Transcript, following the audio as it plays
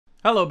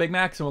Hello, Big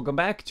Macs, and welcome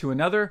back to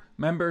another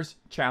Members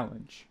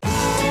Challenge.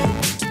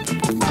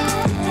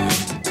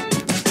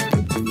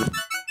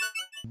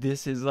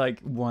 This is like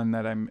one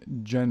that I'm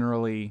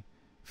generally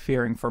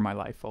fearing for my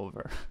life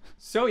over.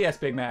 So yes,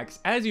 Big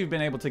Macs, as you've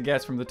been able to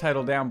guess from the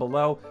title down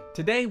below,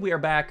 today we are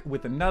back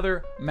with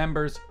another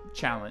Members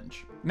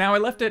Challenge. Now, I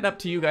left it up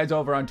to you guys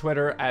over on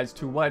Twitter as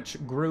to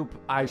which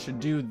group I should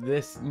do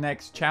this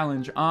next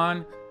challenge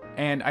on,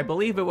 and I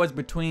believe it was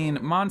between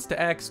Monsta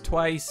X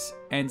twice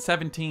and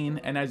 17,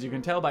 and as you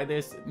can tell by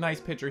this nice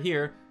picture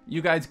here, you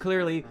guys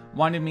clearly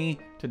wanted me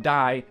to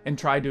die and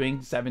try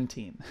doing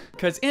 17.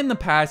 Because in the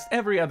past,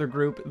 every other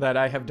group that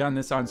I have done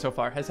this on so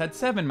far has had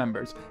 7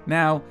 members.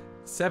 Now,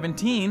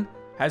 17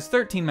 has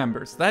 13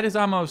 members. That is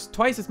almost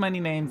twice as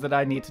many names that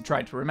I need to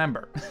try to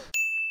remember.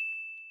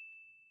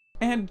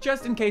 And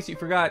just in case you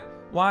forgot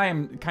why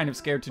I'm kind of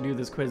scared to do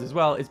this quiz as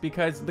well, is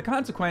because the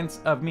consequence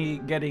of me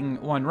getting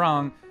one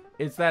wrong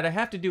is that I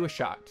have to do a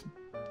shot.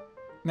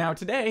 Now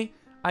today,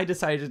 I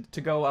decided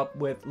to go up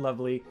with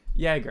lovely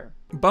Jaeger.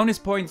 Bonus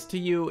points to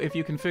you if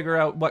you can figure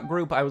out what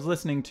group I was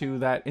listening to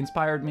that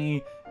inspired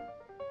me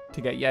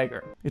to get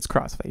Jaeger. It's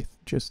crossfaith,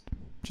 just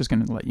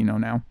gonna let you know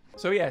now.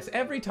 So yes,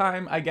 every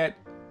time I get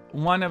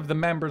one of the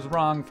members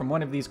wrong from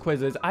one of these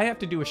quizzes, I have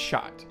to do a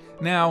shot.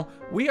 Now,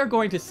 we are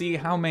going to see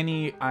how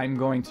many I'm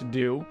going to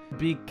do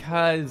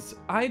because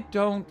I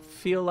don't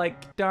feel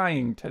like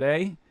dying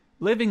today.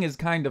 Living is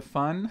kind of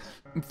fun.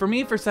 For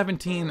me, for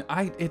 17,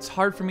 it's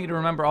hard for me to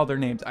remember all their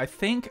names. I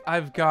think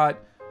I've got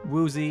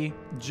Woozy,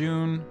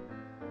 June,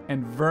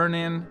 and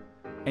Vernon,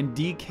 and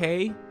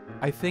DK.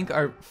 I think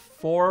are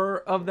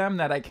 4 of them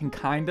that I can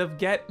kind of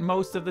get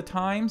most of the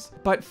times.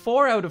 But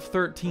 4 out of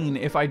 13,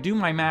 if I do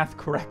my math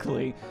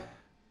correctly,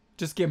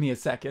 just give me a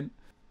second.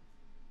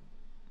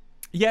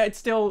 Yeah, it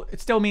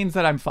still means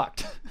that I'm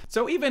fucked.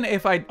 So even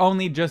if I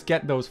only just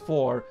get those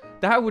 4,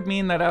 that would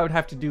mean that I would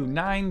have to do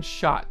 9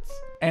 shots.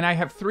 And I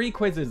have 3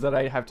 quizzes that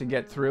I have to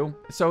get through.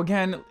 So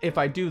again, if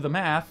I do the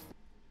math,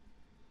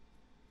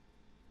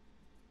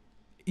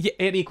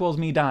 it equals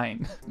me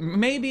dying.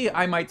 Maybe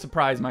I might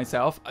surprise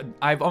myself.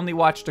 I've only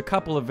watched a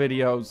couple of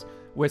videos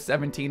with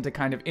 17 to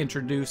kind of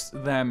introduce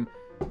them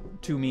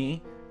to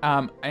me.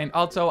 And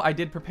also, I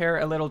did prepare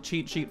a little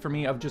cheat sheet for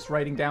me of just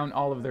writing down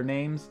all of their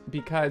names.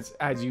 Because,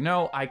 as you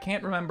know, I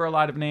can't remember a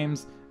lot of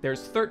names.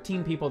 There's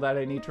 13 people that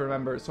I need to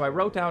remember. So I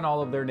wrote down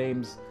all of their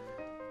names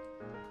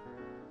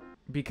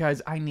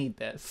because I need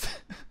this.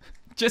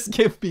 Just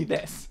give me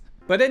this.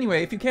 But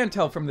anyway, if you can't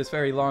tell from this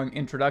very long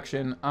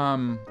introduction,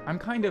 I'm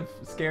kind of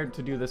scared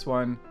to do this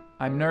one.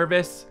 I'm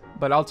nervous,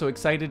 but also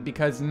excited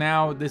because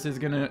now this is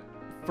gonna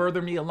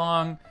further me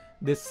along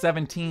this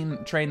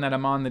 17 train that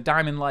I'm on, the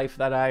Diamond Life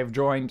that I've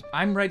joined.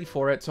 I'm ready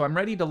for it, so I'm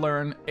ready to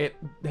learn. It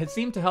has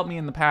seemed to help me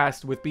in the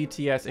past with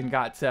BTS and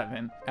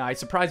GOT7. I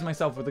surprised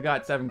myself with the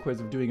GOT7 quiz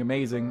of doing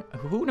amazing.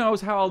 Who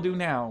knows how I'll do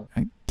now?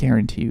 I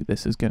guarantee you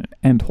this is gonna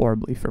end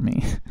horribly for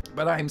me.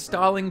 But I'm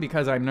stalling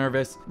because I'm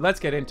nervous. Let's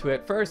get into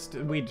it. First,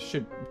 we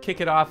should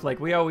kick it off like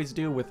we always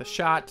do with a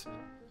shot.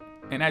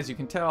 And as you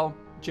can tell,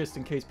 just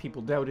in case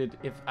people doubted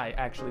if I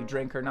actually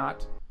drink or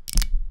not,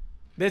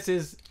 this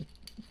is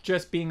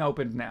just being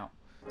opened now.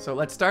 So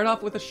let's start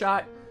off with a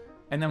shot,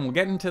 and then we'll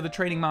get into the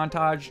training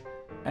montage,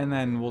 and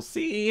then we'll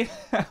see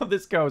how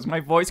this goes. My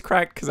voice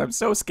cracked because I'm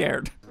so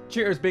scared.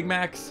 Cheers, Big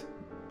Macs.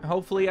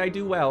 Hopefully I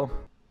do well.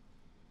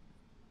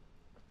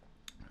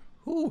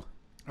 Ooh.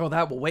 Oh,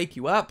 that will wake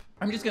you up.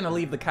 I'm just gonna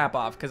leave the cap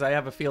off because I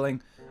have a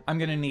feeling I'm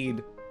gonna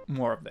need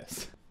more of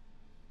this.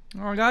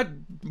 Oh, I got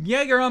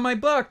Jaeger on my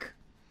book.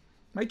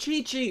 My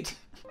cheat sheet.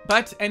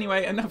 But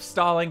anyway, enough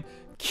stalling.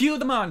 Cue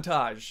the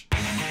montage.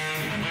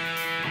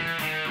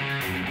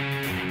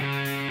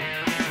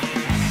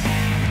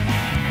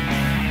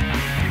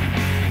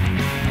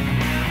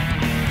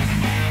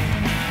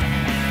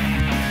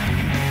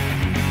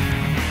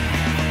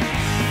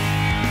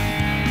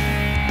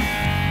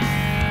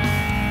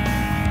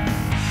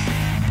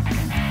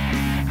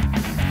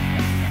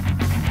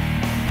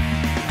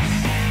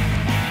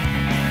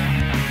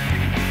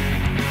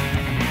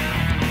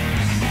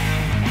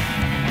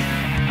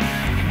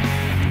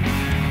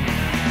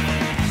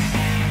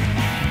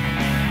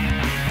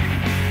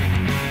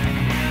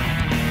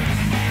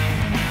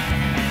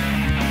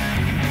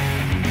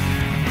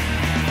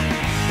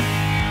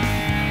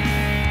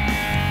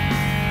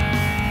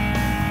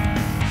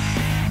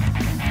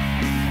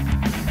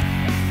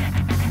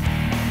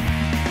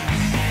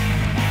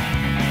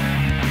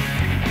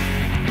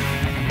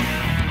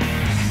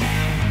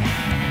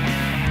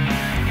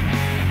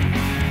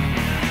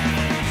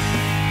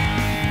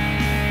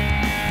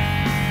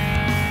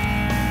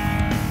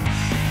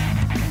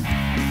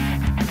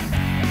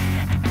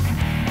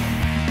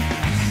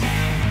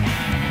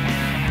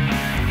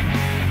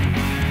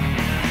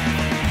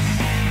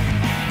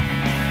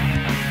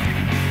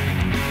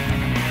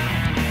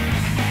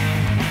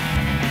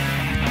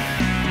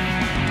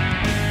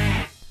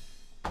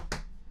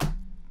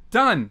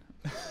 Done!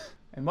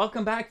 And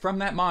welcome back from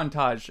that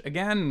montage.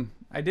 Again,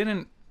 I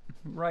didn't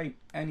write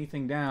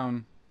anything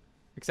down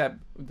except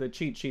the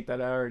cheat sheet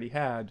that I already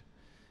had.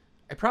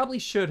 I probably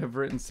should have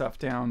written stuff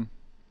down,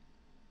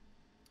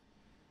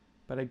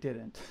 but I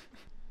didn't.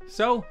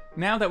 So,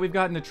 now that we've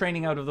gotten the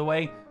training out of the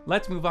way,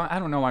 let's move on. I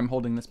don't know why I'm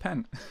holding this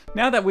pen.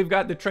 Now that we've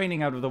got the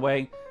training out of the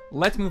way,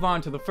 let's move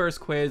on to the first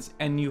quiz.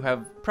 And you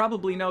have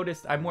probably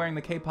noticed I'm wearing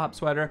the K-pop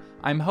sweater.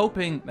 I'm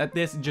hoping that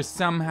this just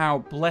somehow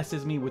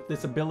blesses me with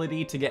this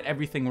ability to get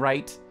everything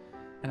right,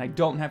 and I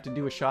don't have to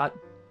do a shot.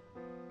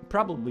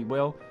 Probably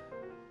will.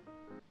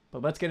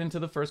 But let's get into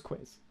the first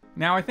quiz.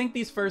 Now, I think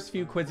these first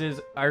few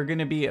quizzes are going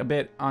to be a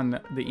bit on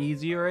the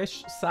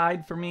easier-ish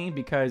side for me,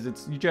 because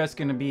it's just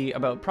going to be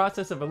about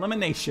process of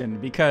elimination,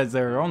 because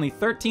there are only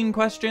 13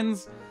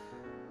 questions.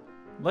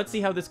 Let's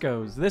see how this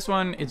goes. This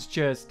one is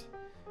just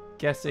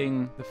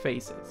guessing the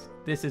faces.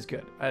 This is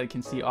good. I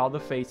can see all the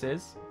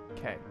faces.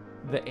 Okay,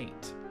 the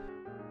 8.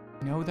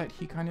 I know that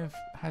he kind of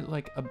had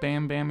like a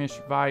Bam Bam-ish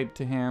vibe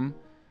to him,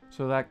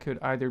 so that could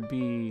either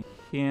be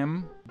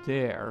him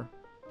there.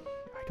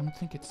 I don't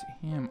think it's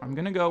him. I'm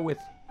gonna go with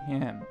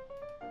him.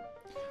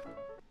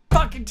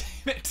 Fucking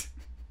damn it!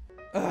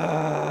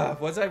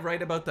 Was I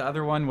right about the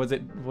other one? Was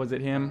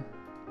it him?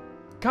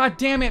 God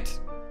damn it!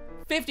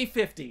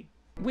 50-50.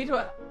 We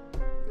do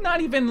not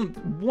even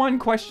one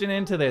question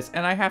into this,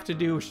 and I have to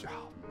do.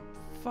 Oh,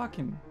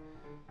 fucking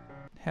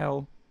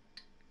hell!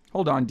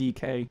 Hold on,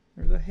 DK.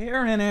 There's a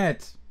hair in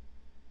it.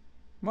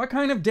 What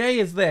kind of day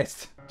is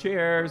this?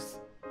 Cheers.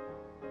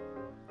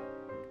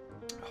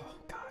 Oh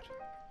God,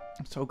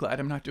 I'm so glad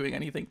I'm not doing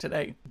anything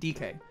today.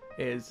 DK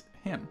is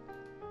him.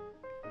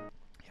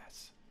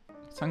 Yes.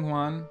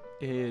 Sungwon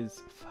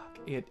is, fuck,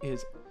 it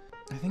is,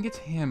 I think it's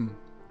him.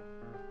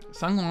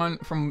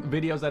 Sungwon, from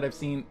videos that I've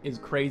seen, is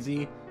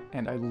crazy,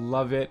 and I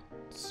love it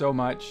so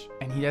much.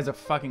 And he has a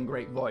fucking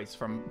great voice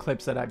from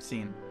clips that I've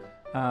seen.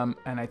 And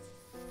I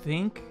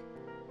think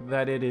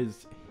that it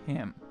is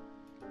him.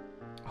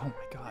 Oh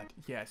my God,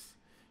 yes,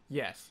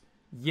 yes,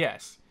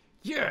 yes,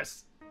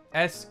 yes!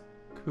 S.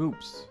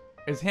 Coops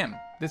is him.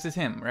 This is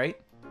him, right?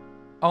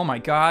 Oh my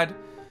God.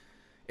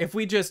 If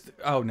we just,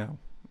 oh no.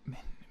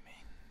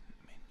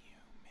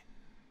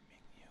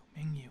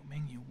 Menu,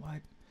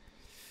 what?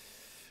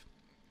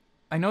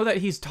 I know that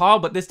he's tall,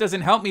 but this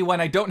doesn't help me when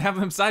I don't have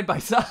them side by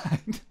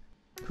side.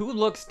 Who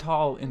looks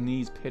tall in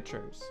these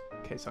pictures?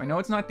 Okay, so I know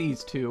it's not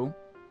these two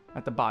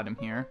at the bottom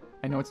here.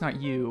 I know it's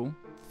not you.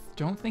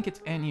 Don't think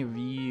it's any of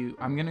you.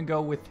 I'm gonna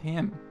go with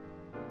him.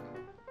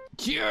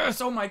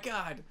 Yes! Oh my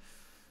God!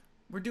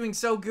 We're doing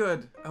so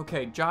good.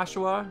 Okay,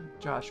 Joshua.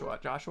 How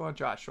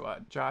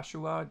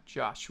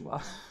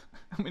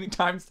many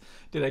times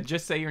did I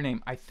just say your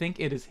name? I think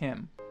it is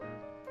him.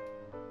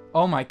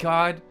 Oh my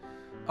God.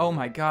 Oh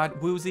my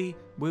God. Woozy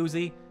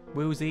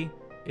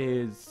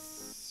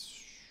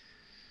is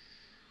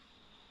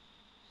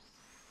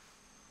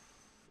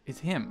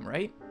him,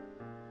 right?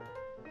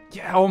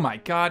 Yeah, oh my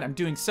God, I'm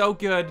doing so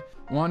good.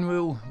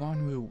 Wonwoo.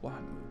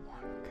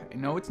 Okay,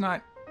 no, it's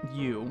not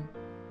you.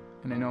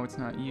 And I know it's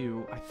not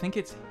you. I think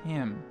it's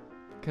him.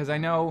 Because I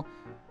know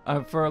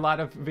for a lot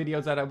of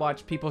videos that I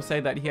watch, people say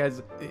that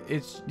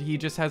he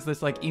just has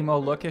this like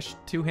emo lookish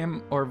to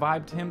him or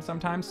vibe to him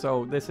sometimes.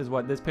 So this is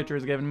what this picture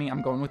is giving me.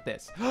 I'm going with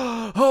this.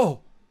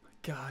 Oh my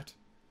God.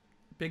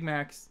 Big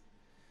Macs.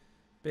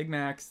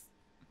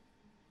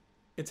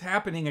 It's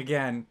happening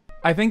again.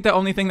 I think the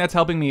only thing that's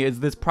helping me is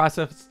this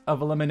process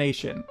of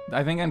elimination.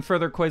 I think in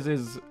further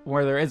quizzes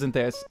where there isn't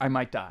this, I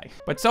might die.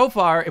 But so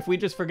far, if we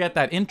just forget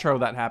that intro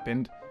that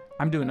happened,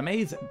 I'm doing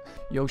amazing.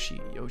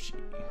 Yoshi.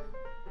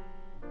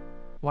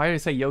 Why did I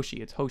say Yoshi?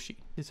 It's Hoshi.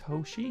 Is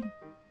Hoshi?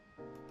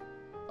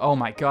 Oh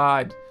my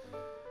God.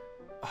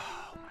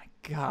 Oh my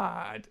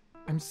God.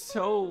 I'm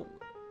so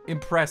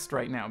impressed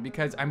right now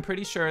because I'm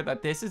pretty sure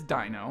that this is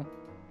Dino.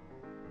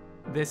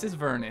 This is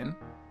Vernon.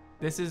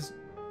 This is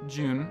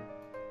June.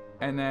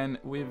 And then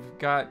we've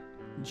got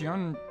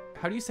Jeong.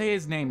 How do you say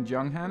his name?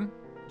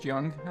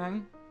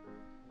 Jeonghan?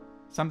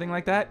 Something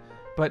like that.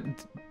 But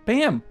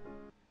bam!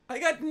 I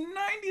got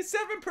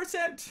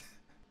 97%.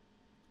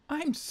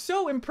 I'm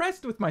so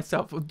impressed with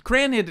myself.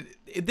 Granted,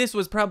 this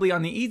was probably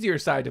on the easier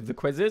side of the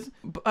quizzes,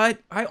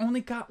 but I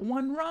only got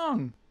one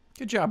wrong.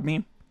 Good job,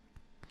 me.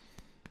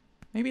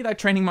 Maybe that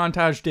training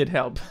montage did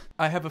help.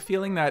 I have a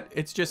feeling that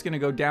it's just gonna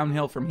go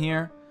downhill from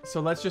here. So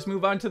let's just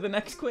move on to the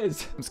next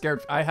quiz. I'm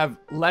scared. I have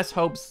less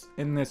hopes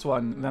in this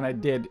one than I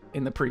did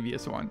in the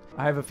previous one.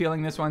 I have a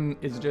feeling this one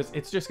is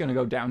it's just gonna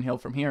go downhill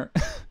from here.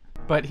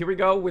 But here we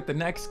go with the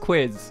next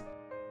quiz.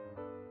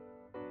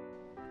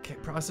 Okay,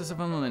 process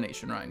of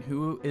elimination, Ryan.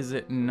 Who is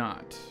it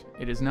not?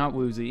 It is not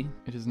Woozy.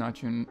 It is not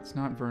Jun. It's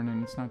not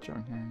Vernon. It's not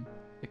Jonghan.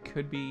 It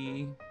could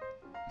be...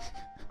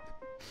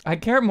 I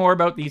care more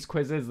about these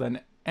quizzes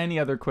than any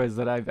other quiz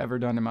that I've ever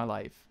done in my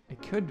life.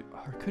 It could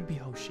be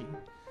Hoshi.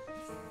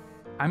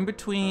 I'm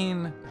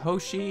between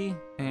Hoshi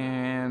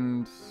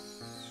and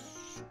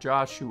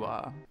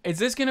Joshua. Is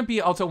this gonna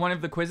be also one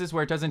of the quizzes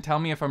where it doesn't tell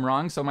me if I'm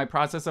wrong, so my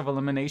process of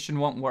elimination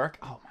won't work?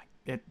 Oh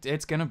my,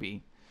 it's gonna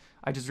be.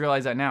 I just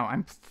realized that now.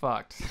 I'm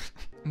fucked.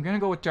 I'm gonna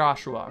go with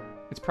Joshua.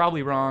 It's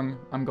probably wrong.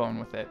 I'm going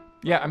with it.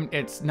 Yeah,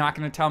 it's not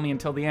gonna tell me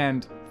until the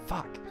end.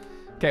 Fuck.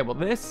 Okay, well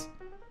this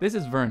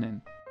is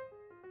Vernon.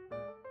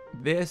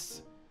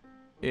 This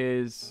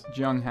is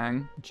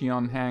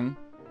Jeonhang.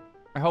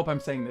 I hope I'm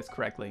saying this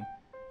correctly.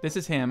 This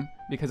is him,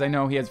 because I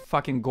know he has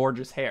fucking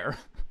gorgeous hair.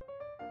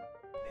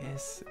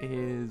 This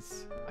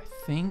is... I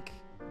think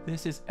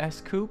this is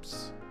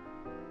S-Coops.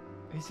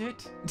 Is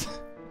it?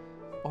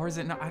 Or is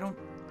it not? I don't...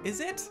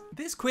 Is it?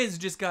 This quiz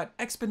just got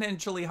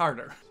exponentially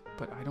harder.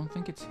 But I don't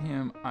think it's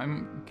him.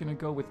 I'm gonna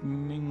go with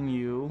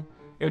Mingyu.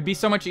 It would be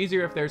so much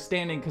easier if they're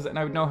standing, because then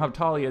I would know how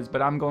tall he is,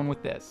 but I'm going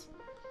with this.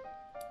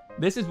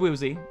 This is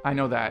Woozy. I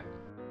know that.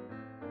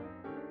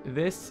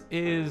 This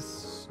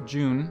is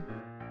June.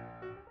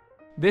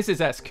 This is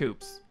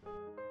S-Coops.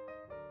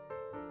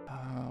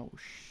 Oh,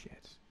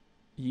 shit.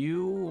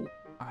 You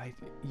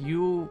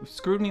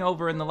screwed me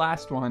over in the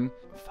last one.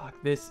 Fuck,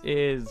 this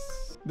is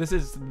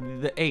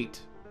the 8.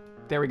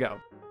 There we go.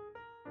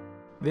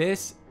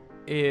 This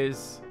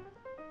is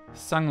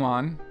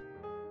Sungwon.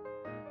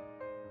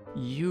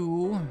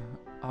 You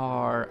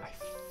are, I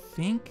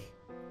think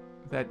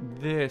that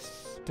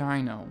this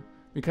Dino.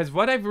 Because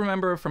what I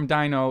remember from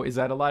Dino is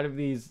that a lot of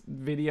these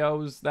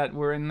videos that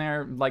were in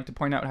there like to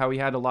point out how he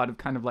had a lot of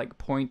kind of like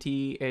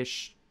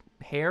pointy-ish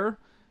hair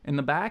in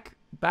the back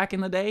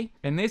in the day.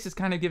 And this is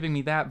kind of giving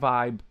me that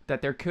vibe,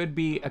 that there could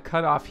be a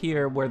cutoff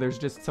here where there's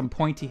just some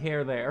pointy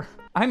hair there.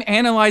 I'm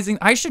analyzing,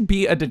 I should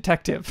be a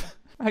detective.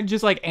 I'm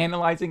just like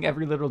analyzing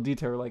every little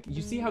detail. Like,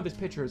 you see how this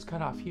picture is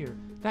cut off here?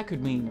 That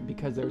could mean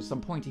because there's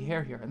some pointy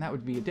hair here, and that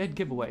would be a dead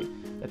giveaway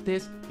that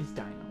this is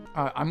Dino.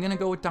 I'm gonna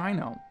go with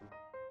Dino.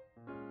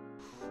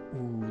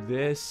 Ooh,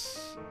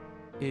 this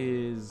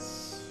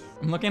is...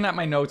 I'm looking at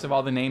my notes of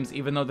all the names,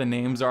 even though the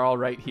names are all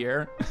right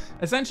here.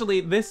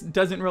 Essentially, this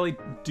doesn't really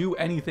do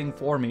anything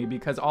for me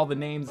because all the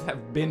names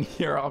have been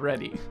here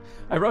already.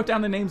 I wrote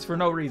down the names for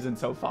no reason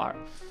so far.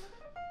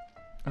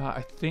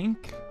 I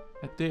think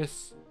that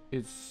this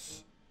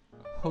is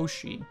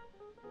Hoshi.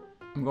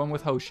 I'm going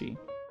with Hoshi.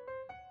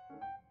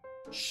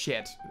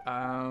 Shit.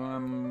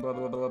 Baba-booey.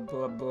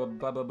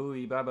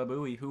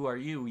 Who are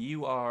you?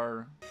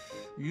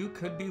 You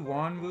could be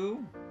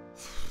Wanwu.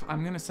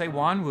 I'm gonna say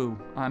Wanwu.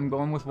 I'm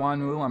going with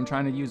Wanwu. I'm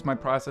trying to use my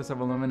process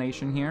of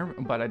elimination here,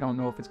 but I don't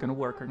know if it's gonna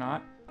work or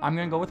not. I'm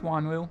gonna go with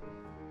Wanwu.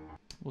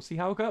 We'll see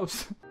how it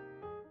goes.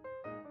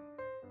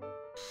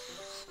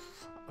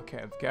 Okay,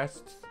 I've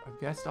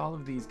guessed all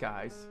of these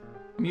guys.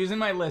 I'm using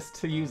my list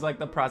to use like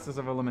the process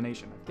of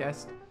elimination. I've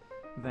guessed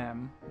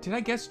them. Did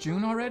I guess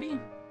June already?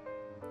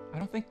 I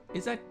don't think,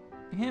 is that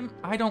him?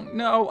 I don't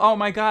know. Oh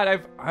my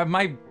god,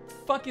 my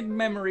fucking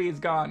memory is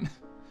gone.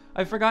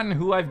 I've forgotten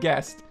who I've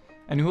guessed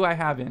and who I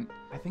haven't.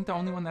 I think the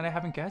only one that I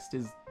haven't guessed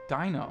is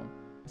Dino.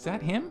 Is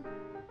that him?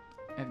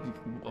 And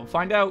we'll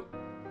find out.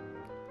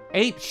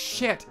 8,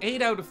 shit,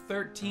 8 out of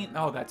 13.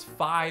 Oh, that's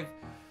 5.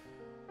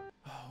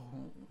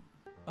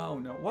 Oh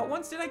no, what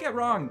ones did I get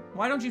wrong?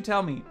 Why don't you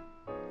tell me?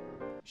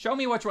 Show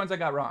me which ones I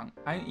got wrong.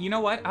 You know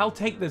what? I'll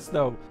take this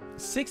though.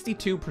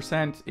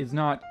 62% is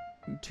not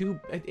too,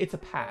 it's a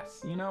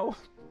pass, you know?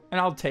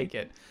 And I'll take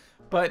it.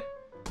 But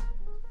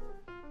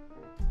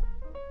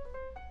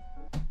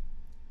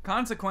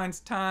consequence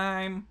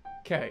time.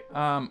 Okay,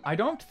 I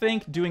don't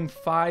think doing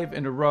 5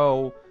 in a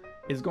row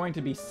is going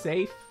to be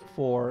safe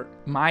for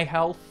my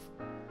health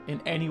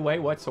in any way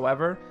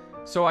whatsoever.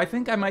 So I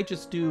think I might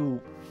just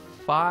do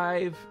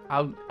 5.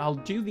 I'll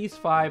do these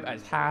 5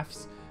 as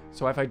halves.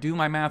 So if I do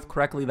my math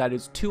correctly, that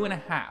is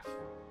 2.5.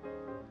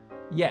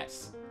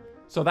 Yes.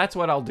 So that's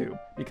what I'll do,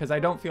 because I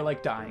don't feel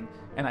like dying,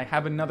 and I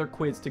have another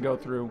quiz to go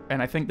through,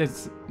 and I think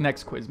this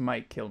next quiz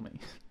might kill me.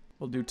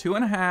 We'll do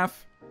 2.5.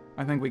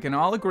 I think we can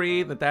all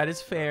agree that that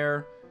is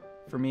fair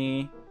for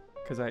me,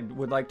 because I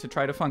would like to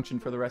try to function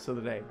for the rest of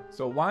the day.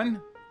 So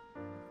 1.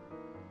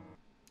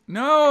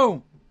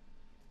 No!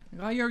 I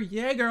got your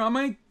Jaeger on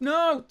my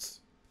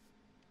notes!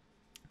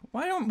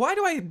 Why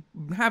do I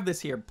have this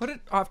here? Put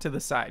it off to the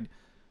side.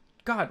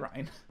 God,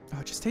 Ryan. Oh,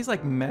 it just tastes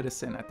like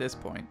medicine at this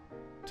point.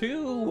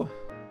 2.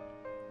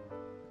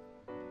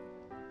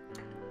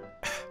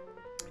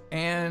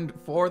 And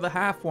for the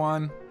half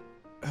one,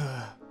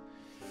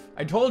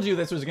 I told you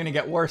this was gonna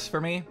get worse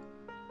for me.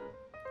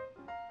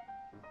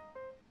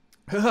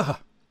 Whew,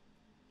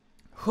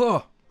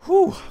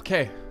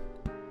 okay.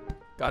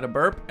 Got a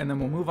burp, and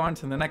then we'll move on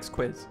to the next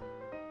quiz.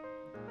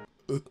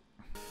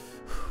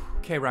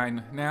 Okay,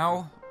 Ryan,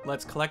 now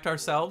let's collect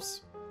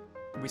ourselves.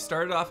 We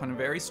started off on a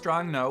very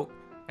strong note,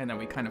 and then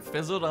we kind of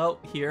fizzled out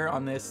here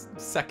on this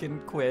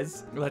second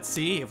quiz. Let's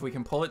see if we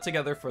can pull it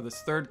together for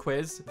this third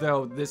quiz.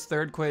 Though this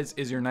third quiz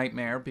is your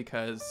nightmare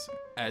because,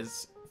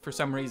 as for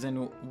some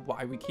reason,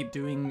 why we keep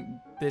doing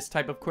this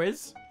type of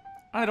quiz,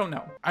 I don't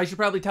know. I should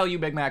probably tell you,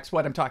 Big Macs,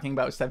 what I'm talking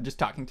about instead of just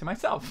talking to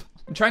myself.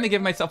 I'm trying to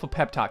give myself a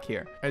pep talk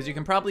here. As you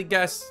can probably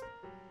guess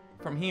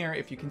from here,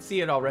 if you can see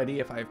it already,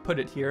 if I've put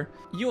it here,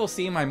 you will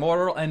see my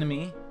mortal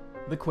enemy,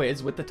 the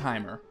quiz with the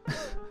timer.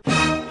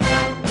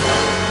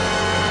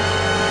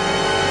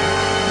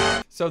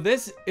 So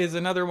this is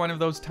another one of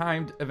those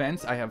timed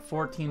events. I have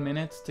 14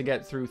 minutes to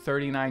get through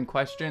 39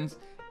 questions.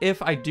 If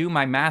I do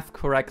my math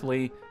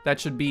correctly, that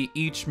should be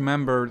each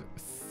member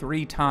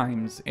 3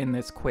 times in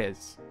this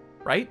quiz,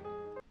 right?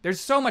 There's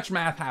so much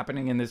math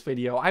happening in this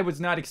video. I was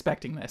not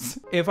expecting this.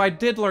 If I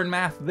did learn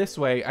math this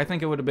way, I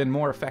think it would have been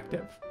more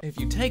effective. If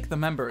you take the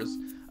members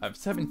of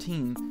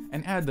 17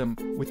 and add them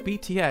with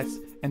BTS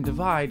and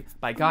divide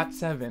by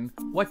GOT7,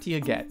 what do you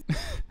get?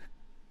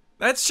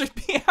 That should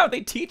be how they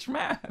teach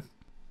math.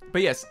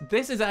 But yes,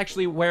 this is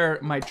actually where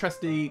my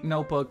trusty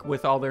notebook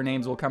with all their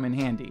names will come in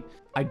handy.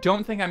 I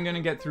don't think I'm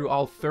gonna get through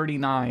all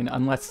 39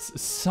 unless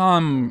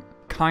some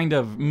kind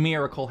of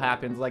miracle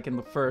happens like in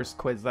the first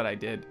quiz that I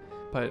did.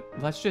 But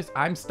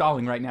I'm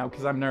stalling right now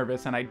because I'm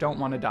nervous and I don't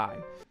want to die.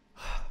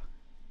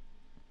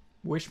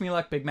 Wish me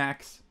luck, Big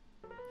Macs.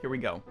 Here we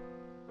go.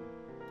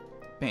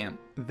 Bam.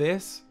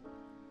 This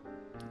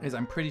is,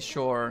 I'm pretty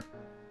sure,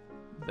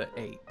 the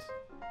 8.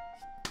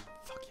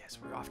 Fuck yes,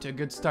 we're off to a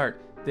good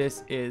start.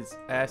 This is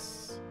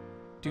S.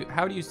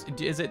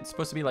 Is it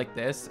supposed to be like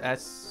this?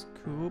 S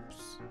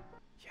Coops?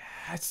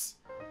 Yes.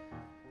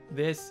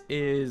 This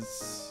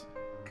is...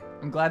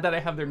 I'm glad that I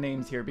have their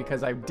names here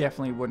because I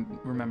definitely wouldn't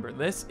remember.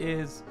 This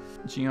is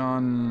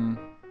Jeon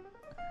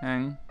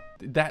Hang.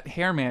 That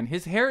hair, man.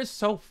 His hair is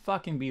so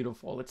fucking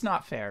beautiful. It's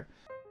not fair.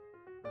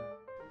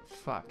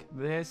 Fuck.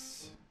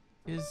 This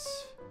is...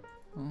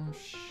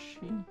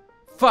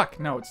 Fuck,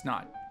 no, it's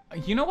not.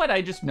 You know what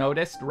I just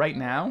noticed right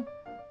now?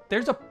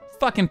 There's a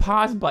fucking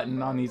pause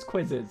button on these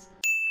quizzes.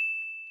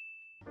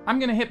 I'm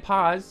gonna hit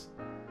pause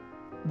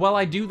while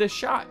I do this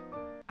shot.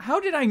 How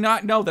did I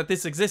not know that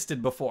this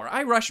existed before?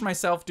 I rushed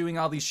myself doing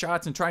all these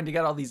shots and trying to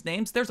get all these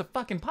names. There's a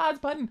fucking pause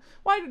button.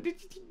 Why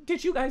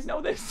did you guys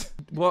know this?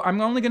 Well,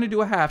 I'm only gonna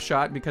do a half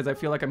shot because I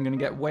feel like I'm gonna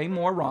get way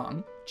more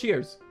wrong.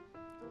 Cheers.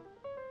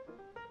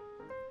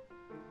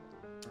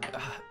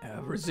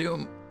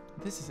 Resume.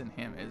 This isn't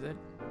him, is it?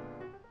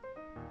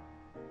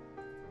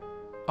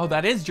 Oh,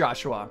 that is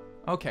Joshua.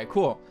 Okay,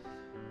 cool.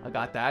 I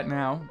got that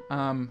now.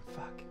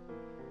 Fuck.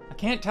 I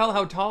can't tell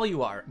how tall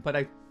you are, but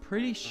I'm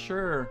pretty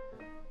sure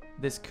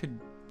this could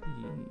be...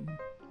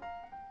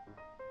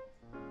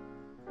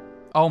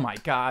 Oh my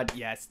god,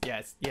 yes,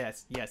 yes,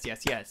 yes, yes,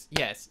 yes, yes,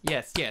 yes,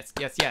 yes, yes,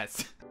 yes,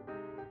 yes.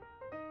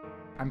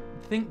 I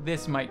think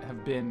this might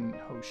have been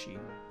Hoshi.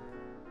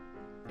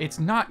 It's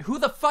not. Who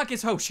the fuck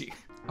is Hoshi?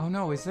 Oh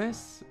no, is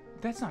this?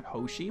 That's not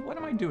Hoshi. What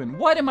am I doing?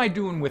 What am I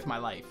doing with my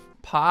life?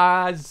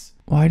 Pause.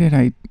 Why did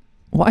I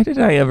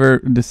ever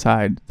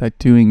decide that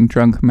doing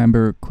drunk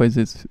member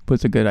quizzes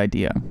was a good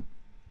idea?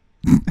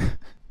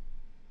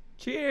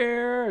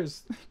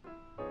 Cheers.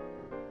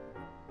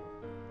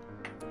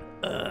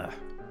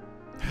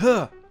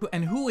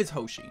 And who is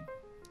Hoshi?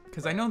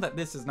 Because I know that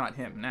this is not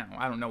him now.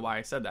 I don't know why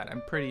I said that.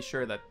 I'm pretty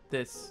sure that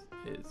this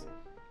is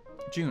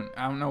June.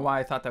 I don't know why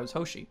I thought that was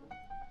Hoshi.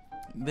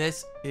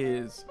 This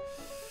is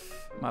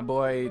my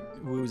boy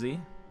Woozy.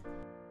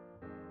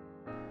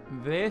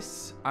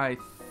 This, I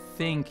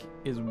think,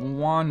 is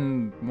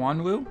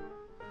Wonwoo.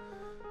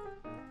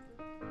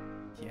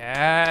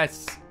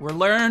 Yes, we're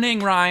learning,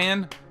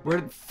 Ryan.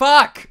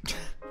 Fuck.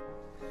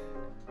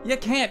 You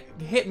can't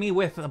hit me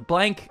with a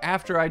blank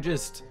after I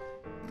just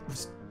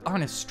was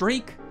on a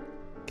streak.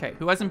 Okay,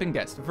 who hasn't been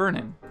guessed?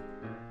 Vernon.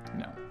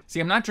 No. See,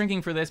 I'm not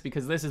drinking for this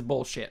because this is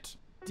bullshit.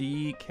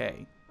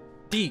 DK.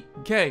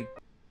 DK.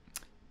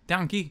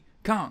 Donkey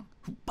Kong.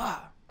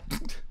 I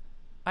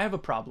have a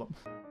problem.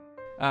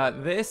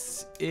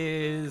 This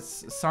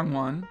is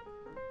Sungwon.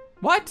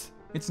 What?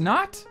 It's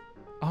not?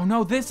 Oh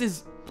no, this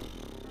is...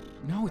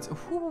 No, it's...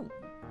 Who...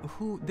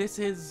 This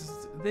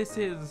is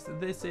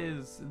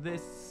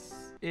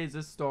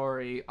a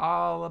story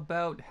all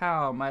about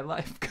how my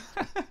life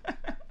got...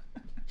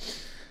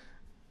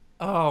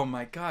 Oh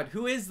my god,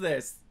 who is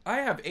this? I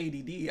have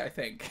ADD, I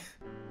think.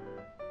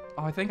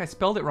 Oh, I think I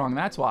spelled it wrong,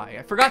 that's why.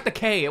 I forgot the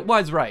K, it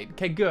was right.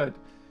 Okay, good.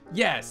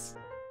 Yes.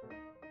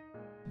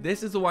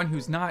 This is the one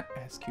who's not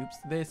S-Cubes.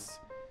 This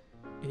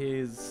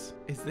is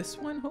this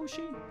one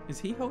Hoshi? Is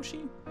he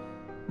Hoshi?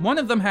 One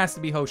of them has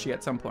to be Hoshi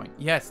at some point.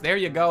 Yes, there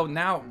you go.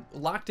 Now,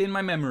 locked in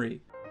my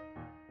memory.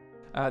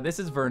 This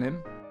is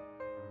Vernon.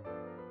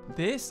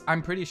 This,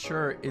 I'm pretty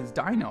sure, is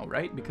Dino,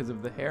 right? Because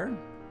of the hair?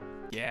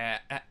 Yeah.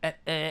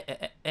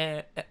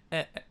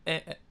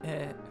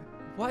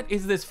 What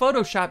is this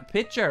Photoshop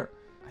picture?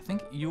 I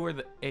think you were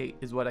the 8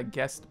 is what I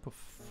guessed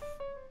before.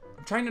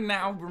 I'm trying to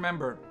now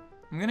remember.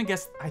 I'm gonna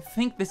guess, I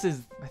think this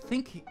is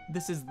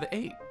the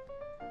 8.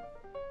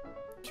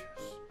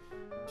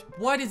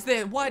 What is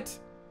this? What?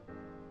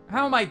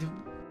 How am I?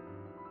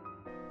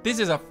 This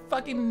is a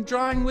fucking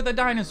drawing with a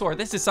dinosaur.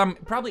 This is some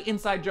probably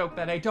inside joke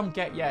that I don't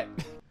get yet.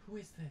 Who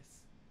is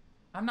this?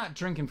 I'm not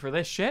drinking for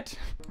this shit.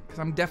 Because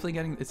I'm definitely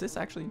getting, is this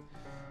actually?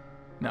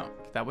 No,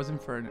 that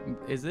wasn't for,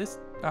 is this,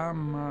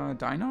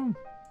 Dino?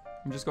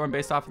 I'm just going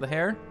based off of the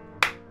hair.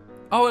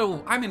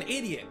 Oh, I'm an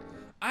idiot.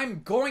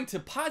 I'm going to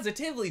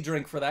positively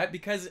drink for that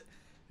because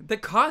the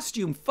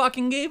costume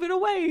fucking gave it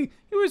away.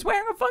 He was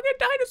wearing a fucking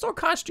dinosaur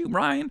costume,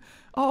 Ryan.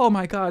 Oh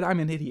my god, I'm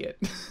an idiot.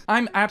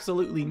 I'm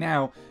absolutely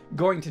now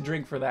going to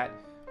drink for that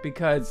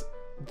because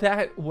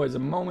that was a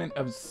moment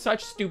of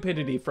such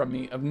stupidity from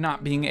me of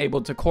not being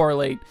able to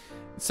correlate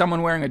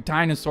someone wearing a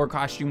dinosaur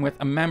costume with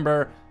a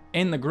member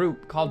in the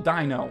group called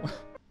Dino.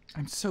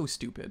 I'm so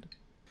stupid.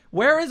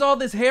 Where is all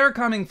this hair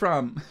coming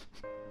from?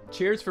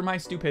 Cheers for my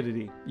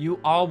stupidity. You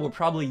all were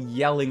probably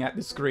yelling at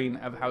the screen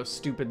of how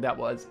stupid that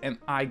was, and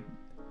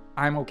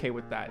I'm okay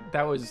with that.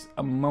 That was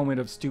a moment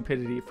of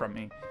stupidity from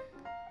me.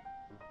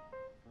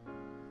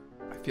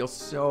 I feel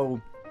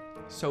so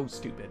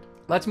stupid.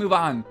 Let's move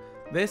on.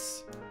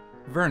 This,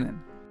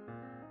 Vernon.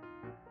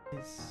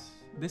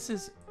 This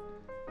is...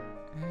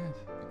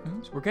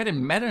 we're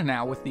getting meta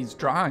now with these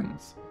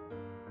drawings.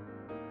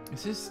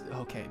 Is this...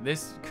 Okay,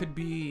 this could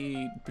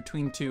be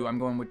between two. I'm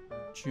going with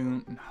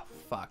June. No,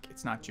 fuck.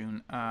 It's not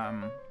June.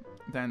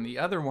 Then the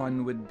other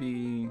one would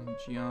be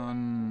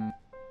Jion.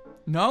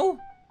 No?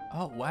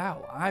 Oh,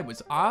 wow. I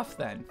was off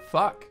then.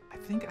 Fuck. I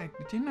think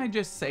didn't I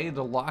just say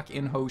to lock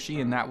in Hoshi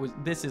and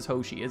this is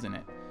Hoshi, isn't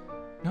it?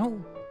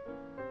 No.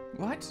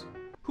 What?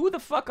 Who the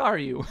fuck are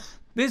you?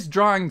 This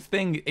drawing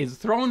thing is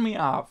throwing me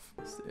off.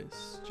 Is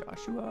this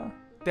Joshua?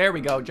 There we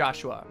go,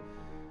 Joshua.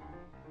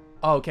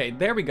 Okay,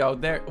 there we go.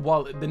 There.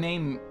 Well, the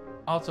name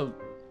also...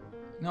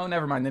 No,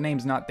 never mind. The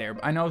name's not there.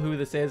 I know who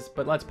this is,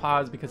 but let's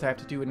pause because I have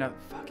to do another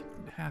fucking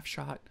half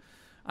shot.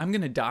 I'm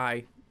gonna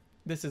die.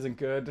 This isn't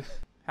good.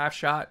 Half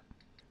shot.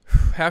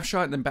 Half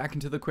shot and then back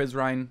into the quiz,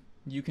 Ryan.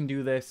 You can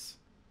do this.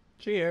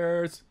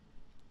 Cheers.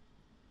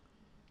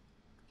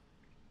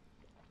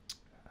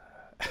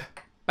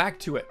 Back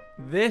to it.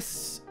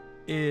 This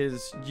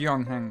is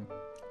Jeongheng.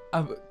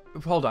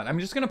 Hold on. I'm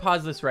just gonna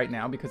pause this right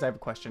now because I have a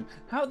question.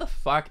 How the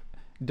fuck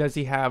does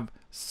he have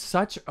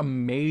such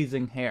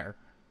amazing hair?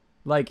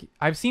 Like,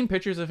 I've seen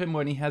pictures of him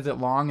when he has it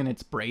long and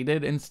it's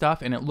braided and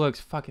stuff, and it looks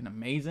fucking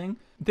amazing.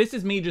 This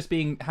is me just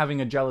having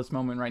a jealous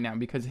moment right now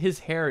because his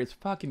hair is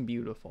fucking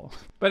beautiful.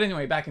 But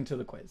anyway, back into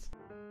the quiz.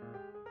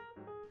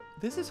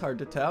 This is hard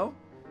to tell.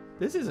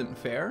 This isn't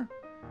fair.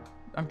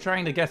 I'm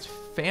trying to guess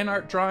fan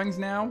art drawings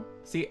now.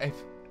 See,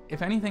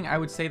 if anything, I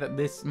would say that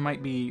this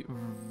might be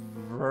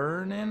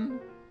Vernon,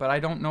 but I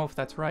don't know if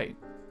that's right.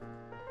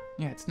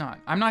 Yeah, it's not.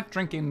 I'm not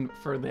drinking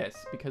for this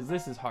because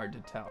this is hard to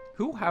tell.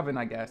 Who haven't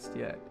I guessed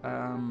yet?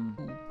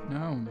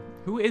 No.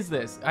 Who is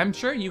this? I'm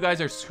sure you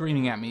guys are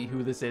screaming at me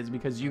who this is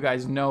because you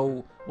guys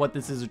know what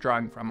this is a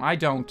drawing from. I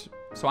don't,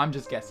 so I'm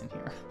just guessing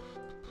here.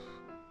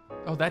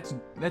 Oh, that's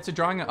a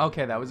drawing.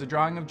 Okay, that was a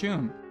drawing of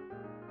June.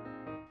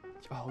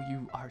 Oh,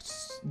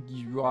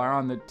 you are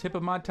on the tip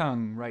of my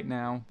tongue right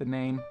now. The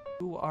name.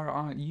 You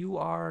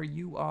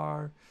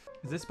are.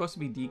 Is this supposed to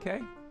be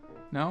DK?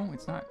 No,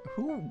 it's not.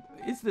 Who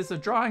is this a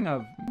drawing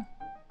of?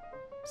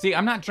 See,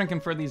 I'm not drinking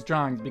for these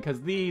drawings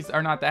because these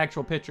are not the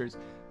actual pictures.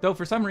 Though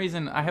for some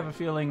reason, I have a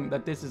feeling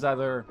that this is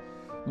either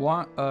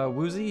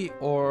Woozy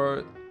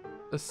or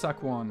a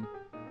Sukwon.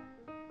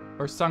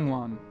 Or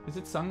Sungwon. Is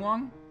it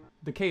Sungwon?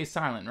 The K is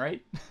silent,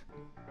 right?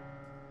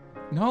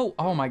 No.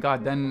 Oh my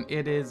god, then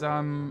it is,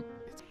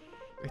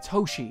 it's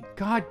Hoshi.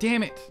 God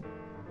damn it.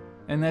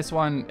 And this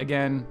one,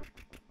 again,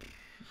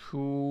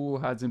 who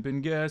hasn't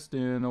been guessed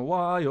in a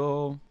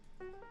while.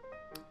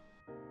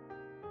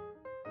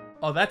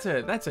 Oh, that's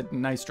a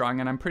nice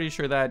drawing, and I'm pretty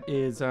sure that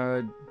is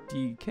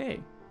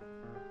DK.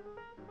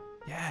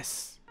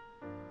 Yes.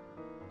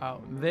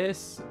 Oh,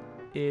 this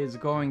is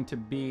going to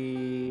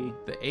be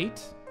the 8?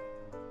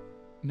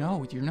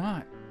 No, you're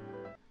not.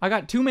 I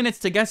got 2 minutes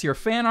to guess your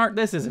fan art.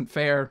 This isn't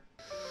fair.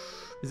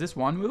 Is this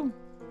Wanwoo?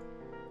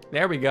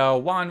 There we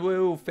go.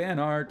 Wanwoo fan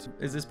art.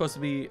 Is this supposed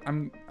to be...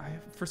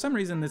 for some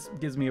reason, this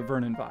gives me a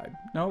Vernon vibe.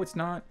 No, it's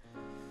not.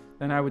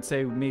 Then I would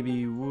say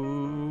maybe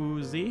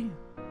Woozy.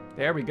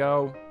 There we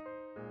go.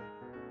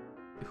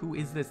 Who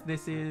is this?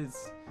 This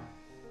is...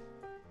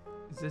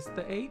 Is this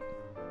the 8?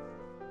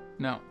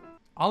 No.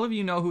 All of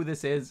you know who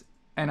this is,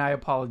 and I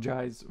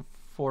apologize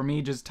for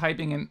me just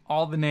typing in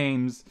all the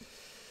names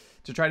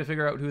to try to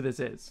figure out who this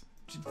is.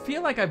 I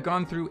feel like I've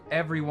gone through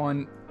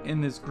everyone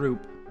in this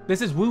group.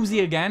 This is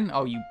Woozy again?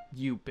 Oh,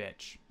 you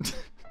bitch.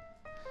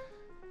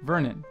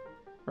 Vernon,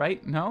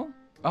 right? No?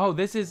 Oh,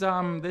 this is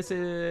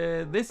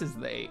the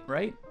 8,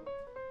 right?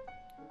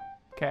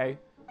 Okay.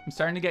 I'm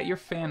starting to get your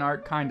fan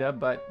art, kinda,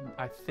 but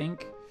I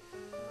think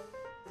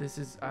this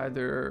is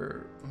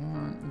either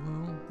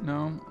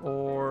no,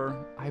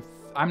 or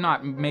I'm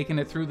not making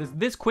it through this.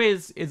 This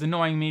quiz is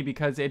annoying me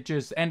because it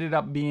just ended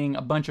up being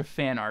a bunch of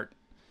fan art.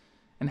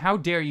 And how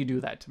dare you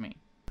do that to me?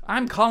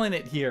 I'm calling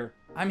it here.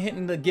 I'm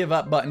hitting the give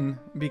up button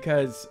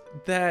because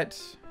that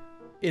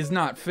is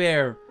not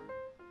fair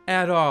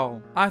at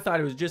all. I thought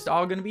it was just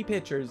all gonna be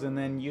pictures and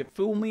then you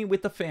fool me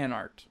with the fan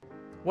art.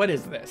 What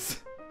is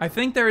this? I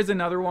think there is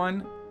another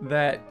one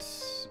that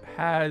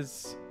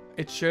has,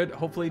 it should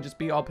hopefully just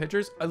be all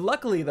pictures.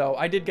 Luckily though,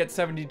 I did get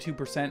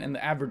 72% and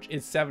the average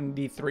is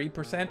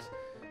 73%.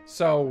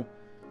 So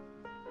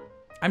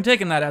I'm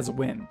taking that as a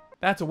win.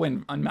 That's a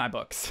win on my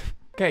books.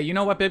 Okay, you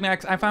know what, Big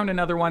Macs? I found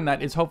another one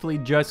that is hopefully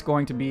just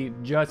going to be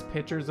just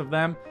pictures of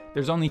them.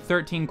 There's only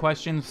 13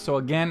 questions, so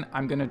again,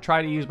 I'm going to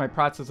try to use my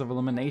process of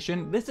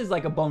elimination. This is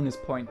like a bonus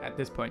point at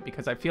this point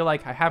because I feel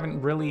like I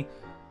haven't really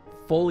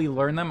fully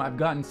learned them. I've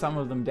gotten some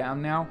of them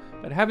down now,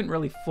 but I haven't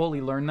really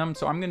fully learned them.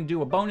 So I'm going to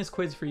do a bonus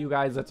quiz for you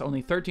guys that's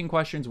only 13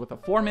 questions with a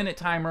 4-minute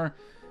timer.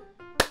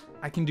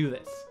 I can do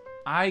this.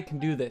 I can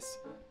do this.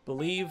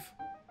 Believe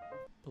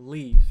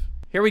believe.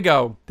 Here we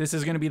go. This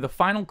is gonna be the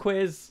final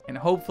quiz, and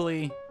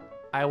hopefully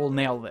I will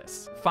nail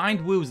this.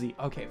 Find Woozy.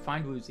 Okay,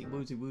 find Woozy.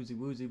 Woozy, Woozy,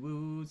 Woozy,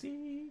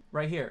 Woozy.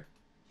 Right here.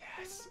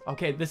 Yes.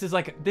 Okay, this is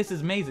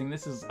amazing.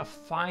 This is a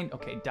find.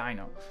 Okay,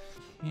 Dino.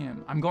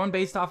 Him. I'm going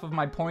based off of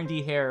my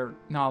pointy hair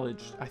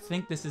knowledge. I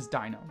think this is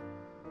Dino.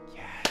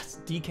 Yes.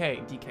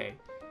 DK.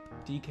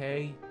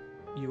 DK,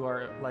 you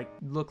are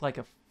look like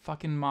a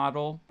fucking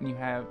model, and you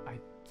have, I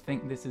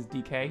think this is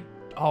DK.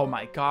 Oh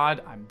my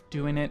god, I'm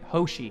doing it.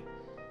 Hoshi.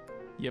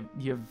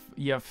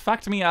 You've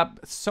fucked me up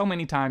so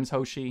many times,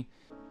 Hoshi.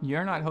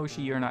 You're not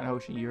Hoshi, you're not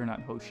Hoshi, you're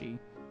not Hoshi.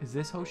 Is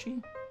this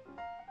Hoshi?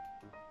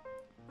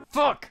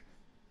 Fuck!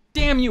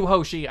 Damn you,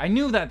 Hoshi! I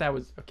knew that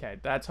was... Okay,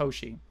 that's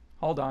Hoshi.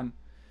 Hold on.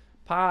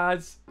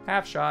 Pause.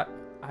 Half shot.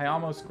 I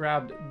almost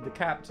grabbed the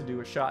cap to do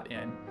a shot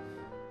in.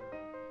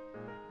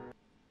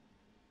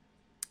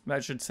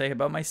 That should say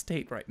about my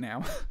state right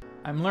now.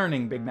 I'm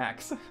learning, Big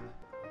Macs.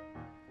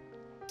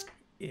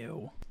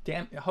 Ew.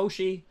 Damn,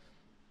 Hoshi.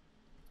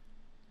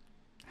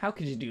 How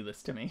could you do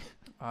this to me?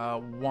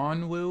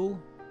 Wanwu.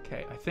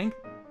 Okay, I think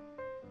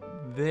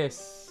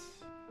this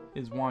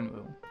is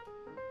Wanwu.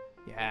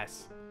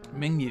 Yes.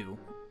 Mingyu.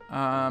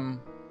 I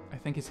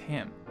think it's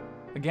him.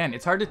 Again,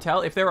 it's hard to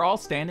tell. If they were all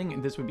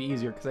standing, this would be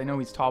easier because I know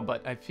he's tall,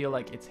 but I feel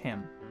like it's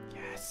him.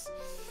 Yes.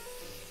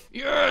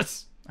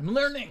 Yes! I'm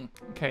learning.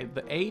 Okay,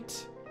 the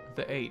eight,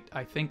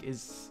 I think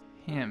is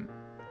him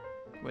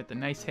with the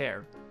nice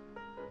hair.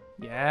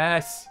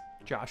 Yes.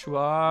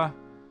 Joshua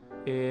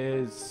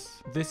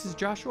is... This is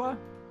Joshua?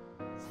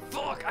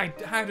 Fuck, I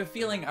had a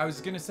feeling I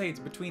was gonna say it's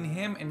between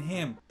him and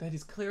him. That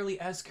is clearly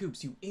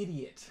S-Coops, you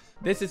idiot.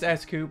 This is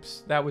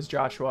S-Coops. That was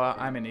Joshua.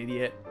 I'm an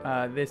idiot.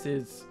 This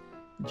is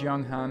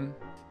Junghan.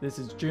 This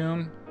is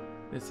June.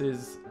 This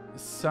is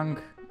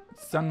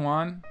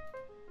Sungwon.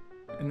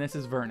 And this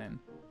is Vernon.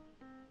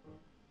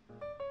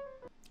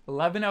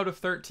 11 out of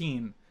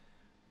 13.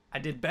 I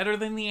did better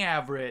than the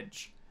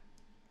average.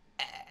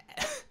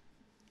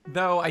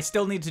 Though I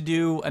still need to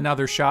do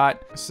another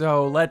shot.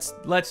 So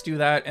let's do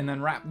that and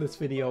then wrap this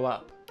video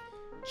up.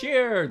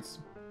 Cheers!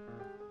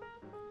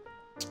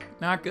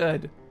 Not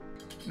good.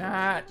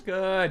 Not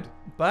good.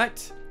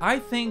 But I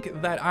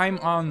think that I'm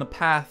on the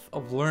path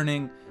of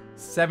learning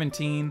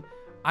 17.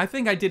 I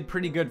think I did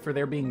pretty good for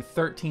there being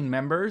 13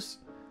 members.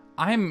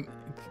 I'm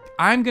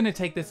gonna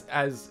take this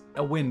as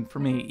a win for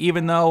me,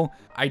 even though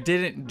I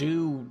didn't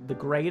do the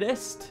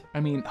greatest.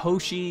 I mean,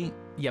 Hoshi,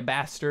 you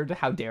bastard,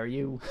 how dare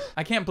you?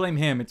 I can't blame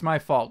him, it's my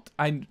fault.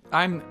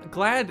 I'm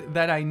glad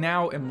that I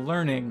now am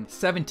learning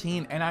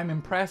 17, and I'm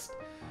impressed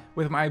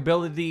with my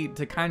ability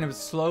to kind of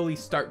slowly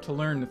start to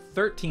learn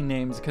 13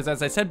 names, because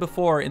as I said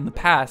before, in the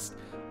past,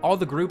 all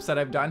the groups that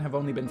I've done have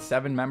only been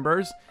 7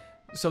 members.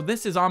 So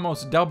this is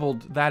almost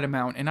doubled that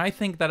amount, and I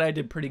think that I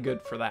did pretty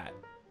good for that.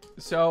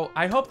 So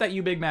I hope that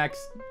you Big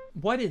Macs...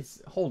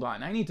 Hold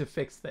on, I need to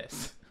fix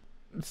this.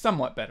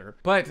 Somewhat better.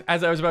 But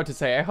as I was about to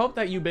say, I hope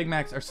that you Big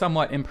Macs are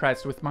somewhat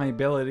impressed with my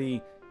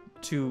ability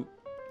to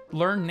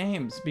learn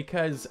names,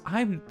 because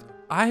I'm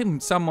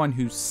someone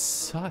who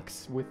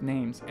sucks with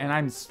names, and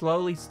I'm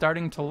slowly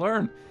starting to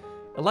learn.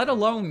 Let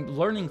alone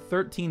learning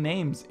 13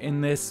 names in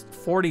this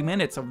 40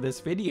 minutes of this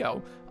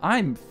video.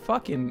 I'm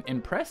fucking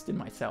impressed in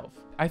myself.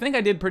 I think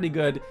I did pretty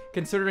good,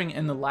 considering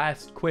in the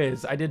last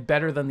quiz, I did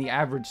better than the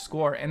average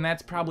score, and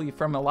that's probably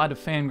from a lot of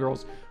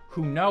fangirls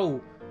who know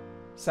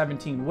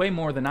 17 way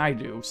more than I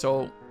do.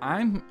 So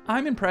I'm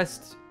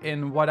impressed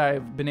in what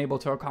I've been able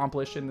to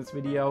accomplish in this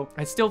video.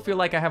 I still feel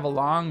like I have a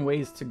long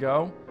ways to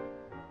go,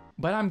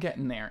 but I'm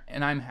getting there,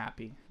 and I'm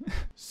happy.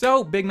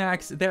 So, Big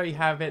Macs, there you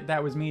have it.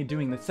 That was me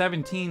doing the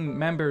 17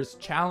 members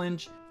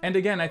challenge. And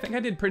again, I think I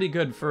did pretty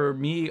good for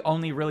me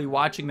only really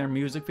watching their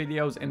music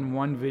videos in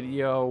one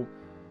video,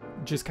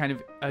 just kind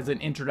of as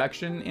an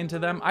introduction into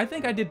them. I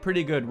think I did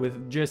pretty good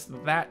with just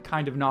that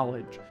kind of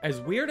knowledge.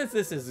 As weird as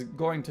this is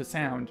going to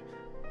sound,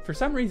 for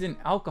some reason,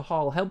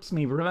 alcohol helps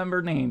me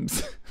remember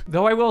names.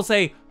 Though I will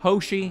say,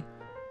 Hoshi,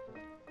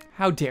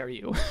 how dare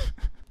you?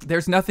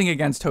 There's nothing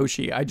against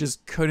Hoshi, I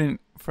just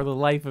couldn't, for the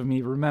life of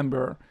me,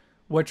 remember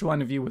which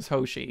one of you was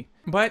Hoshi.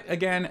 But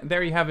again,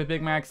 there you have it,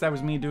 Big Macs. That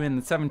was me doing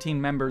the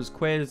 17 members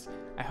quiz.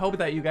 I hope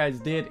that you guys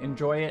did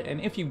enjoy it, and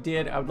if you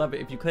did, I would love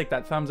it if you click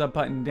that thumbs up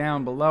button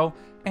down below.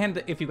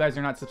 And if you guys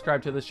are not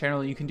subscribed to this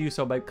channel, you can do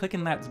so by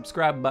clicking that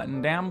subscribe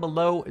button down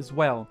below as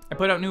well. I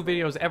put out new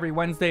videos every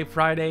Wednesday,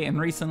 Friday, and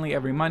recently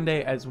every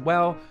Monday as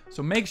well,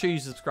 so make sure you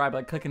subscribe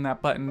by clicking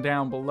that button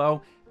down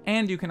below.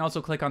 And you can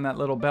also click on that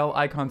little bell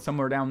icon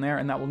somewhere down there,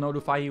 and that will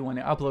notify you when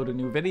I upload a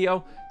new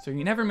video, so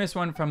you never miss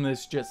one from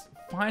this just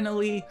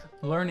finally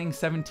learning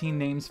 17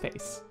 names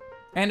face.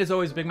 And as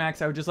always, Big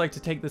Macs, I would just like to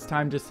take this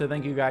time just to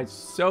thank you guys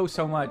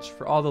so much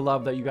for all the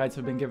love that you guys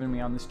have been giving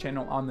me on this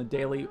channel on the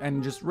daily,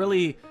 and just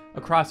really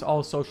across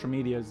all social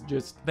medias.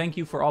 Just thank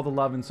you for all the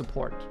love and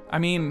support. I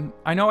mean,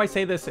 I know I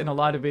say this in a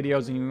lot of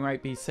videos and you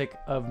might be sick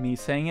of me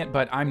saying it,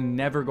 but I'm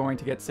never going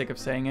to get sick of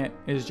saying it.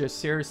 It's just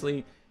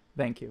seriously,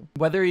 thank you.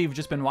 Whether you've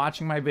just been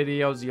watching my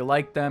videos, you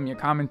like them, you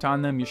comment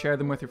on them, you share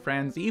them with your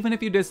friends, even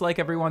if you dislike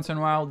every once in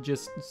a while,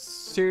 just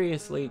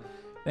seriously,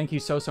 Thank you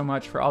so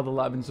much for all the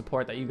love and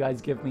support that you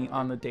guys give me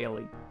on the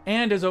daily.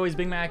 And as always,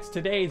 Big Macs,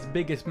 today's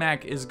biggest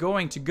Mac is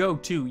going to go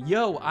to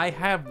Yo, I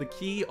Have the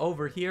Key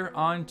over here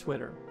on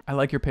Twitter. I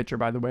like your picture,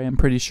 by the way. I'm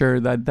pretty sure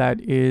that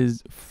that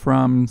is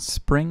from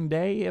Spring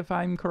Day, if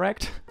I'm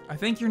correct. I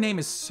think your name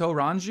is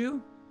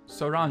Soranju?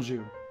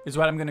 Soranju is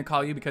what I'm going to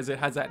call you because it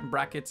has that in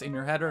brackets in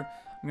your header.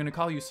 I'm going to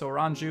call you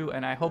Soranju,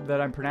 and I hope that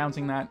I'm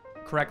pronouncing that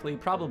correctly.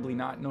 Probably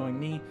not, knowing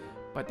me,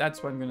 but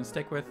that's what I'm going to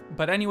stick with.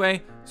 But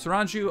anyway,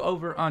 Soranju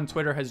over on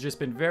Twitter has just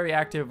been very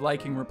active,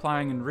 liking,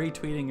 replying, and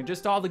retweeting, and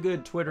just all the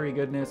good Twittery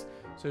goodness.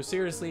 So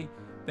seriously,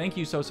 thank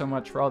you so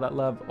much for all that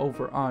love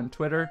over on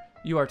Twitter.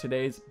 You are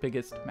today's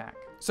biggest Mac.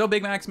 So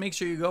Big Macs, make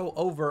sure you go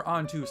over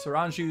onto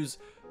Soranju's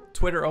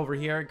Twitter over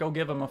here. Go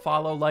give them a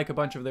follow, like a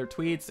bunch of their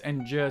tweets,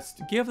 and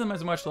just give them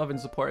as much love and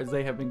support as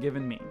they have been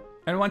giving me.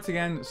 And once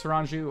again,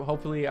 Soranju,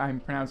 hopefully I'm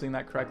pronouncing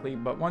that correctly,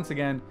 but once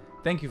again,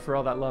 thank you for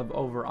all that love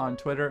over on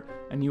Twitter,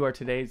 and you are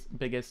today's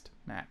biggest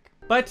Mac.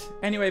 But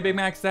anyway, Big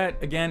Macs,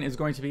 that again is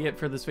going to be it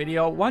for this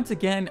video. Once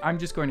again, I'm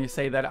just going to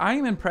say that I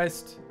am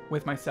impressed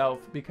with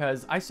myself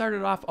because I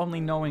started off only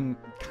knowing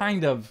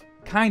kind of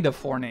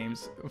 4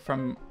 names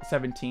from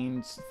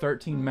 13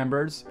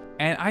 members,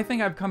 and I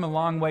think I've come a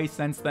long way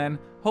since then.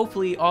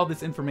 Hopefully all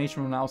this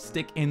information will now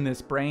stick in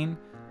this brain.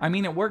 I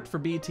mean, it worked for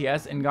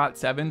BTS and got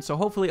 7, so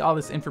hopefully all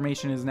this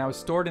information is now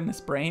stored in this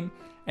brain,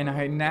 and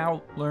I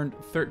now learned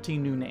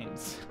 13 new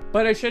names.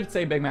 But I should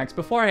say, Big Macs,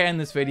 before I end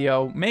this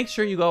video, make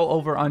sure you go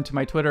over onto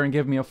my Twitter and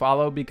give me a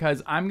follow,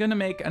 because I'm gonna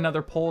make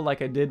another poll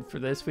like I did for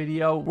this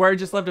video, where I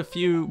just left a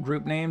few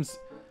group names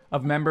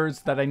of members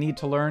that I need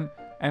to learn,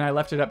 and I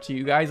left it up to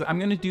you guys. I'm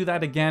gonna do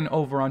that again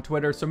over on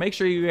Twitter, so make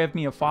sure you give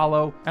me a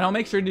follow, and I'll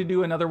make sure to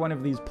do another one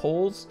of these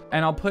polls,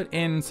 and I'll put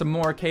in some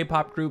more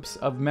K-pop groups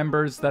of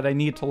members that I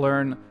need to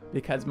learn,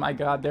 because my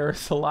god,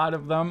 there's a lot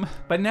of them.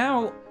 But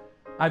now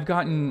I've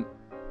gotten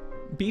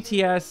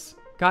BTS,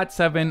 got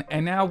 7,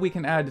 and now we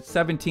can add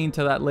 17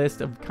 to that list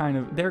of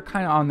they're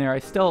kind of on there. I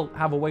still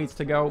have a ways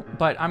to go,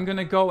 but I'm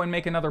gonna go and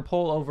make another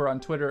poll over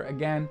on Twitter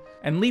again,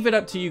 and leave it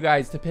up to you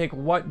guys to pick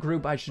what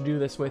group I should do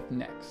this with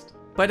next.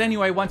 But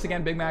anyway, once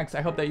again, Big Macs,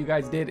 I hope that you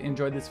guys did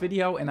enjoy this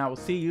video, and I will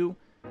see you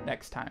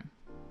next time.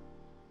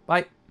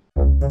 Bye.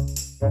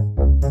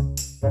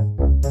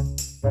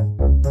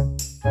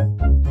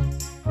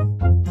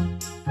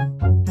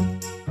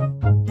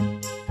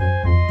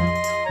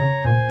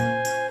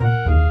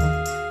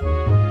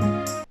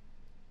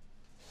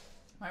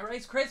 My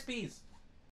Rice Krispies!